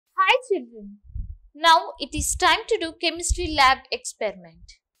Hi children, now it is time to do chemistry lab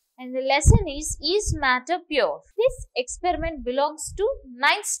experiment and the lesson is matter pure? This experiment belongs to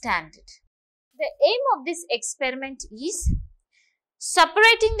 9th standard. The aim of this experiment is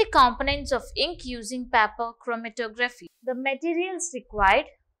separating the components of ink using paper chromatography. The materials required: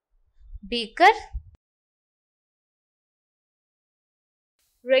 beaker,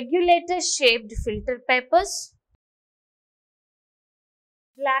 regulator shaped filter papers,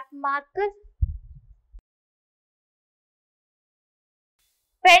 black marker,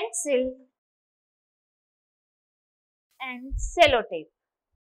 pencil and sellotape.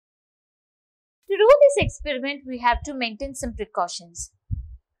 To do this experiment, we have to maintain some precautions.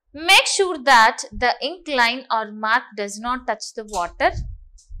 Make sure that the ink line or mark does not touch the water.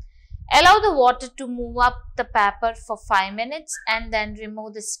 Allow the water to move up the paper for 5 minutes and then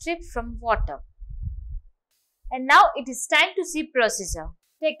remove the strip from water. And now it is time to see procedure.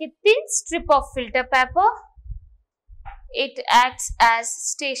 Take a thin strip of filter paper. It acts as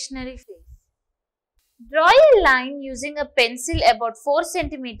stationary face. Draw a line using a pencil about 4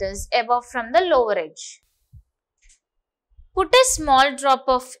 cm above from the lower edge. Put a small drop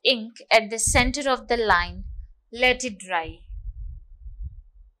of ink at the center of the line. Let it dry.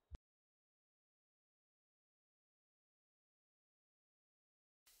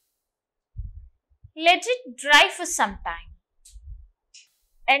 Let it dry for some time.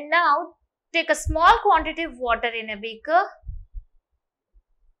 And now take a small quantity of water in a beaker.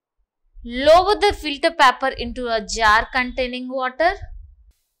 Lower the filter paper into a jar containing water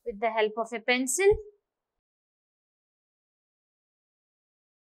with the help of a pencil.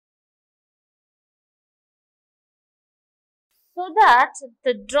 So that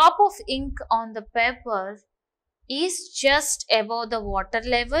the drop of ink on the paper is just above the water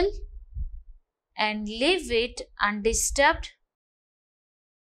level, and leave it undisturbed.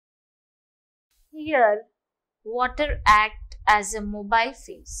 Here, water acts as a mobile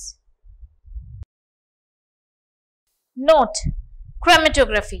phase. Note: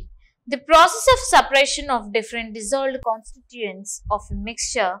 chromatography. The process of separation of different dissolved constituents of a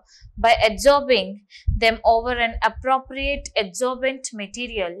mixture by adsorbing them over an appropriate adsorbent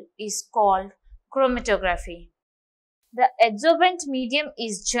material is called chromatography. The adsorbent medium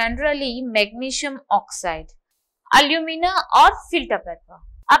is generally magnesium oxide, alumina or filter paper.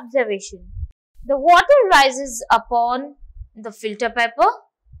 Observation: the water rises upon the filter paper.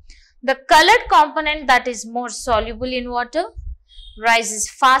 The colored component that is more soluble in water rises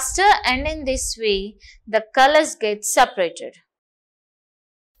faster, and in this way the colors get separated.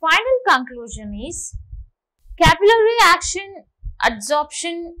 Final conclusion is capillary action,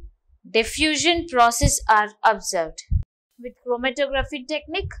 adsorption, diffusion process are observed. With chromatography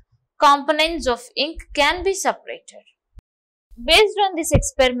technique, components of ink can be separated. Based on this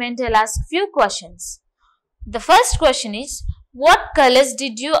experiment, I'll ask few questions. The first question is, what colors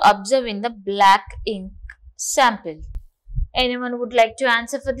did you observe in the black ink sample? Anyone would like to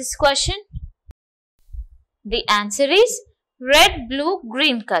answer for this question? The answer is red, blue,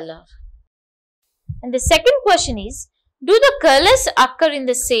 green color. And the second question is, do the colors occur in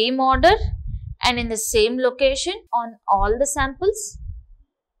the same order and in the same location on all the samples?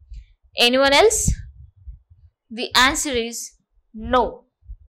 Anyone else? The answer is no.